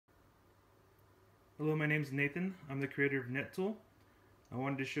Hello, my name is Nathan. I'm the creator of Netool. I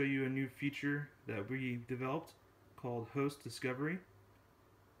wanted to show you a new feature that we developed called Host Discovery.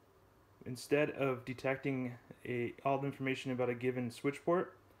 Instead of detecting all the information about a given switch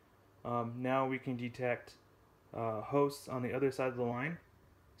port, now we can detect hosts on the other side of the line,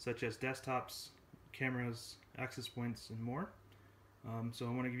 such as desktops, cameras, access points, and more. So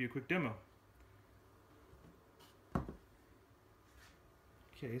I want to give you a quick demo.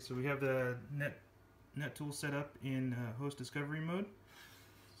 Okay, so we have the Netool set up in host discovery mode.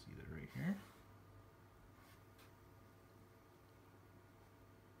 See that right here.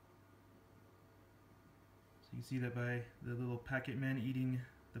 So you see that by the little packet man eating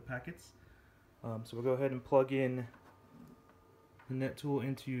the packets. So we'll go ahead and plug in the Netool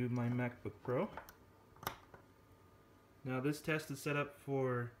into my MacBook Pro. Now this test is set up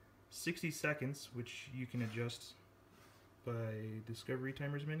for 60 seconds, which you can adjust by Discovery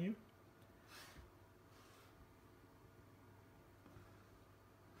Timers menu.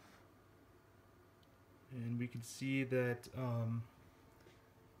 And we can see that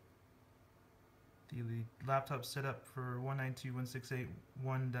the laptop's set up for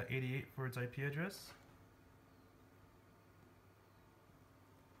 192.168.1.88 for its IP address.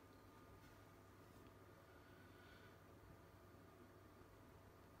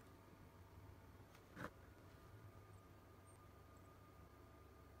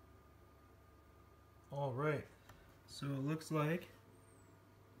 Alright, so it looks like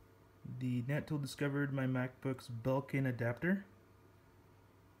the Netool discovered my MacBook's built-in adapter.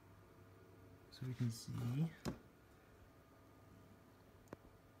 So we can see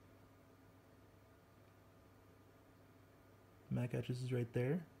MAC address is right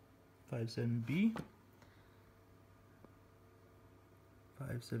there, 57B,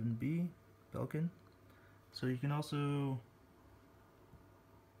 57B, Belkin. So you can also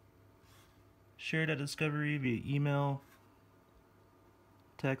share that discovery via email,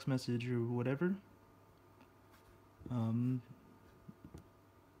 text message, or whatever. And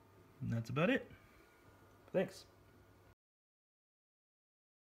that's about it. Thanks.